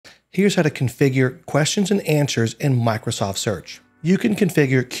Here's how to configure questions and answers in Microsoft Search. You can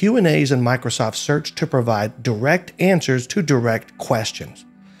configure Q&As in Microsoft Search to provide direct answers to direct questions.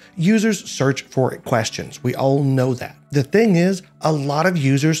 Users search for questions. We all know that. The thing is, a lot of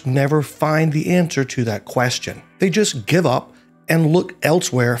users never find the answer to that question. They just give up and look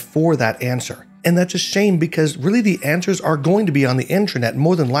elsewhere for that answer. And that's a shame because really the answers are going to be on the intranet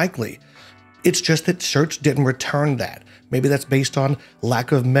more than likely. It's just that search didn't return that. Maybe that's based on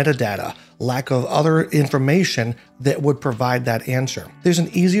lack of metadata, lack of other information that would provide that answer. There's an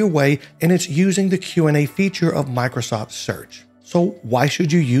easier way, and it's using the Q&A feature of Microsoft Search. So why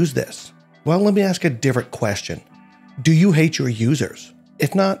should you use this? Well, let me ask a different question. Do you hate your users?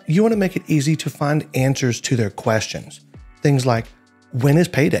 If not, you want to make it easy to find answers to their questions. Things like, when is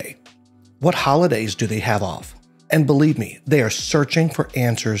payday? What holidays do they have off? And believe me, they are searching for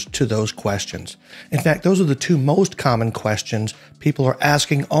answers to those questions. In fact, those are the two most common questions people are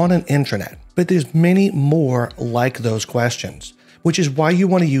asking on an intranet. But there's many more like those questions, which is why you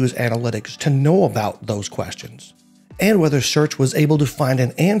want to use analytics to know about those questions and whether search was able to find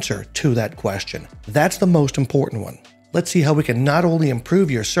an answer to that question. That's the most important one. Let's see how we can not only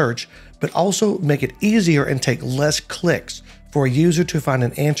improve your search, but also make it easier and take less clicks for a user to find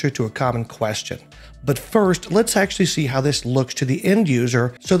an answer to a common question. But first, let's actually see how this looks to the end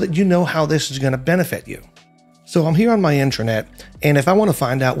user so that you know how this is going to benefit you. So I'm here on my intranet, and if I want to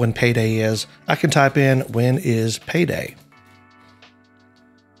find out when payday is, I can type in when is payday.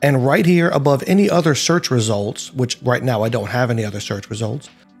 And right here above any other search results, which right now I don't have any other search results,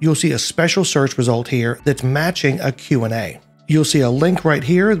 you'll see a special search result here that's matching a Q&A. You'll see a link right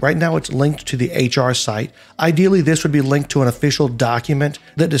here. Right now it's linked to the HR site. Ideally, this would be linked to an official document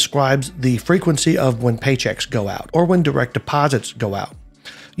that describes the frequency of when paychecks go out or when direct deposits go out.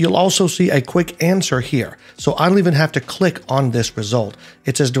 You'll also see a quick answer here. So I don't even have to click on this result.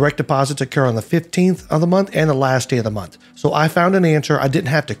 It says direct deposits occur on the 15th of the month and the last day of the month. So I found an answer. I didn't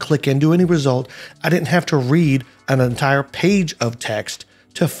have to click into any result. I didn't have to read an entire page of text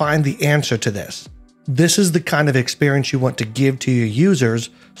to find the answer to this. This is the kind of experience you want to give to your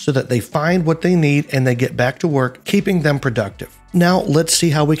users so that they find what they need and they get back to work, keeping them productive. Now let's see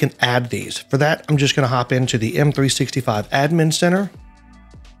how we can add these. For that, I'm just going to hop into the M365 Admin Center.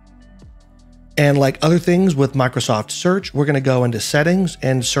 And like other things with Microsoft Search, we're going to go into Settings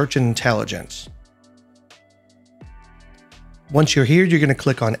and Search and Intelligence. Once you're here, you're going to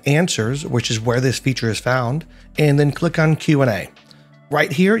click on Answers, which is where this feature is found, and then click on Q&A.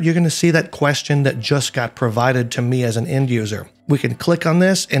 Right here, you're going to see that question that just got provided to me as an end user. We can click on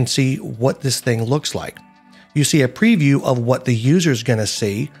this and see what this thing looks like. You see a preview of what the user is going to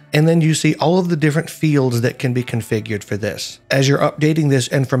see, and then you see all of the different fields that can be configured for this. As you're updating this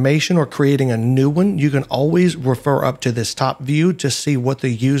information or creating a new one, you can always refer up to this top view to see what the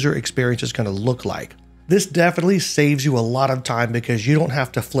user experience is going to look like. This definitely saves you a lot of time because you don't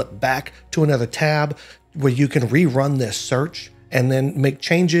have to flip back to another tab where you can rerun this search and then make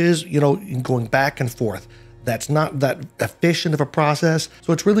changes, going back and forth. That's not that efficient of a process.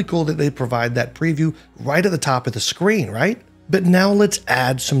 So it's really cool that they provide that preview right at the top of the screen, right? But now let's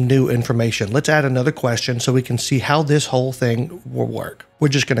add some new information. Let's add another question so we can see how this whole thing will work. We're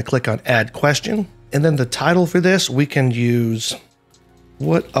just going to click on Add Question. And then the title for this, we can use,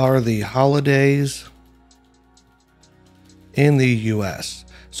 what are the holidays in the US?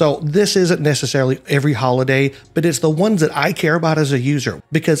 So this isn't necessarily every holiday, but it's the ones that I care about as a user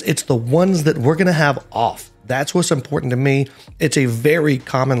because it's the ones that we're going to have off. That's what's important to me. It's a very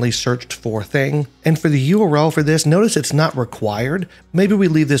commonly searched for thing. And for the URL for this, notice it's not required. Maybe we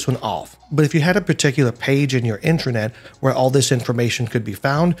leave this one off. But if you had a particular page in your intranet where all this information could be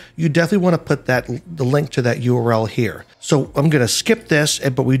found, you definitely want to put the link to that URL here. So I'm going to skip this,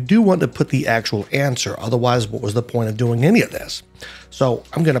 but we do want to put the actual answer. Otherwise, what was the point of doing any of this? So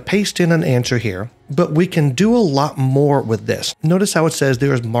I'm going to paste in an answer here, but we can do a lot more with this. Notice how it says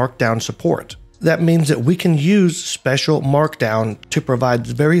there is markdown support. That means that we can use special markdown to provide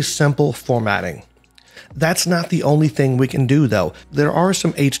very simple formatting. That's not the only thing we can do though. There are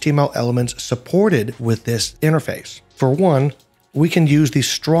some HTML elements supported with this interface. For one, we can use the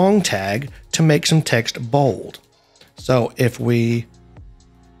strong tag to make some text bold. So if we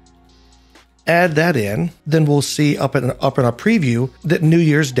add that in, then we'll see up in our preview that New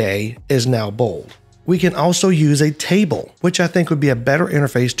Year's Day is now bold. We can also use a table, which I think would be a better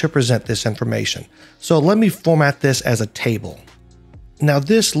interface to present this information. So let me format this as a table. Now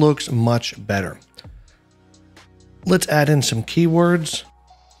this looks much better. Let's add in some keywords.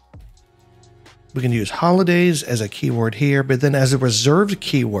 We can use holidays as a keyword here, but then as a reserved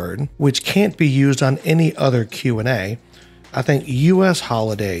keyword, which can't be used on any other Q&A, I think US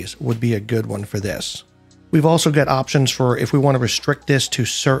holidays would be a good one for this. We've also got options for if we want to restrict this to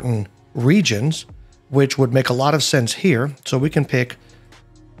certain regions, which would make a lot of sense here. So we can pick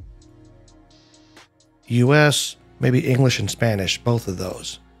US, maybe English and Spanish, both of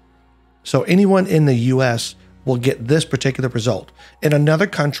those. So anyone in the US will get this particular result. In another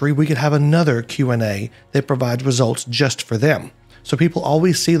country, we could have another Q&A that provides results just for them. So people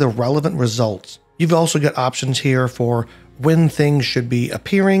always see the relevant results. You've also got options here for when things should be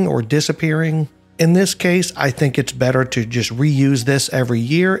appearing or disappearing. In this case, I think it's better to just reuse this every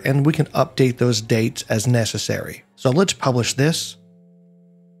year and we can update those dates as necessary. So let's publish this.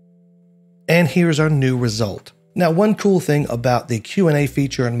 And here's our new result. Now, one cool thing about the Q&A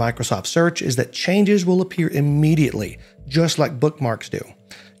feature in Microsoft Search is that changes will appear immediately, just like bookmarks do.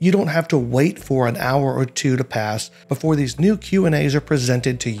 You don't have to wait for an hour or two to pass before these new Q&As are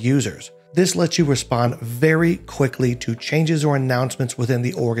presented to users. This lets you respond very quickly to changes or announcements within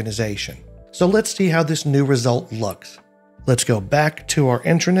the organization. So let's see how this new result looks. Let's go back to our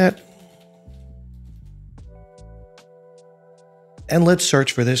intranet. And let's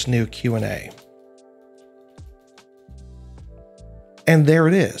search for this new Q&A. And there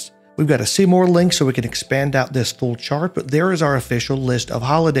it is. We've got to see more links so we can expand out this full chart, but there is our official list of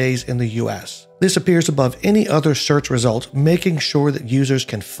holidays in the US. This appears above any other search results, making sure that users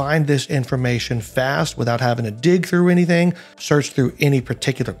can find this information fast without having to dig through anything, search through any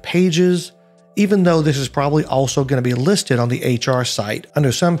particular pages, even though this is probably also going to be listed on the HR site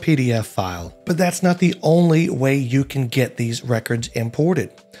under some PDF file. But that's not the only way you can get these records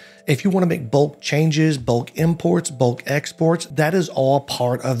imported. If you want to make bulk changes, bulk imports, bulk exports, that is all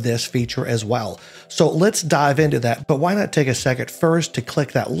part of this feature as well. So let's dive into that, but why not take a second first to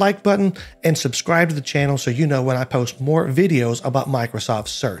click that like button and subscribe to the channel so you know when I post more videos about Microsoft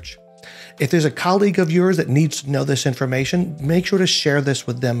Search. If there's a colleague of yours that needs to know this information, make sure to share this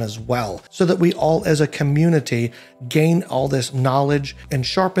with them as well, so that we all as a community gain all this knowledge and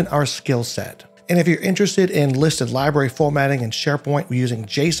sharpen our skill set. And if you're interested in listed library formatting and SharePoint using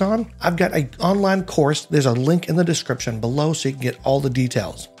JSON, I've got an online course. There's a link in the description below so you can get all the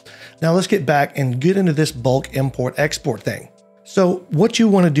details. Now let's get back and get into this bulk import export thing. So what you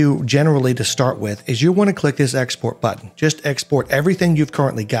want to do generally to start with is you want to click this export button. Just export everything you've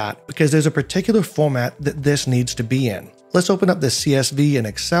currently got because there's a particular format that this needs to be in. Let's open up this CSV in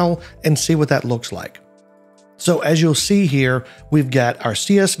Excel and see what that looks like. So as you'll see here, we've got our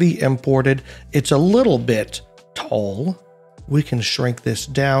CSV imported. It's a little bit tall. We can shrink this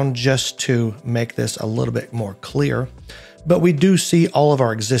down just to make this a little bit more clear. But we do see all of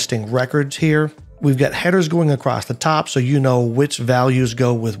our existing records here. We've got headers going across the top so you know which values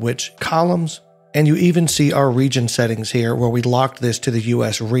go with which columns. And you even see our region settings here where we locked this to the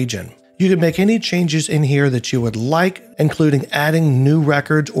US region. You can make any changes in here that you would like, including adding new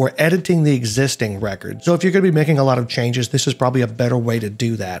records or editing the existing records. So if you're going to be making a lot of changes, this is probably a better way to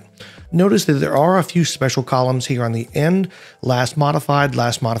do that. Notice that there are a few special columns here on the end, last modified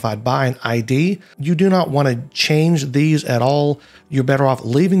by, and ID. You do not want to change these at all. You're better off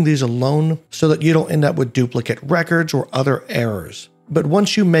leaving these alone so that you don't end up with duplicate records or other errors. But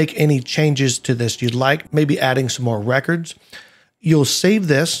once you make any changes to this you'd like, maybe adding some more records, you'll save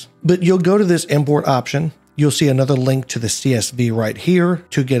this, but you'll go to this import option. You'll see another link to the CSV right here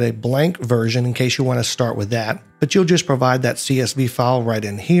to get a blank version in case you want to start with that. But you'll just provide that CSV file right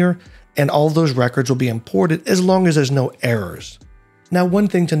in here, and all those records will be imported as long as there's no errors. Now, one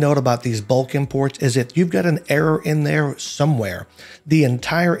thing to note about these bulk imports is if you've got an error in there somewhere, the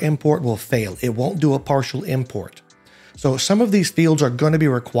entire import will fail. It won't do a partial import. So some of these fields are going to be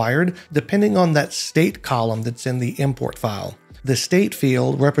required depending on that state column that's in the import file. The state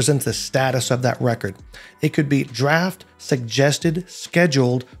field represents the status of that record. It could be draft, suggested,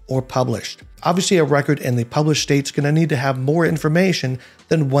 scheduled, or published. Obviously, a record in the published state is going to need to have more information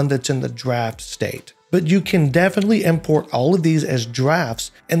than one that's in the draft state. But you can definitely import all of these as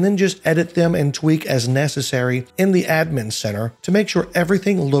drafts and then just edit them and tweak as necessary in the admin center to make sure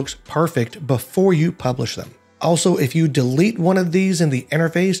everything looks perfect before you publish them. Also, if you delete one of these in the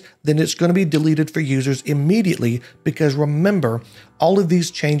interface, then it's going to be deleted for users immediately because remember, all of these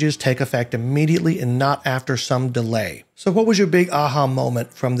changes take effect immediately and not after some delay. So what was your big aha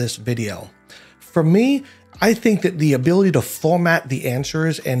moment from this video? For me, I think that the ability to format the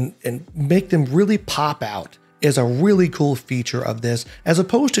answers and make them really pop out is a really cool feature of this as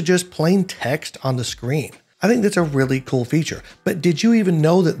opposed to just plain text on the screen. I think that's a really cool feature, but did you even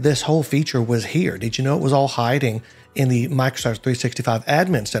know that this whole feature was here? Did you know it was all hiding in the Microsoft 365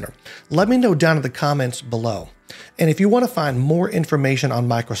 Admin Center? Let me know down in the comments below. And if you want to find more information on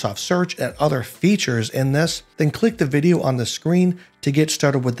Microsoft Search and other features in this, then click the video on the screen to get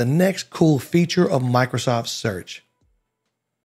started with the next cool feature of Microsoft Search.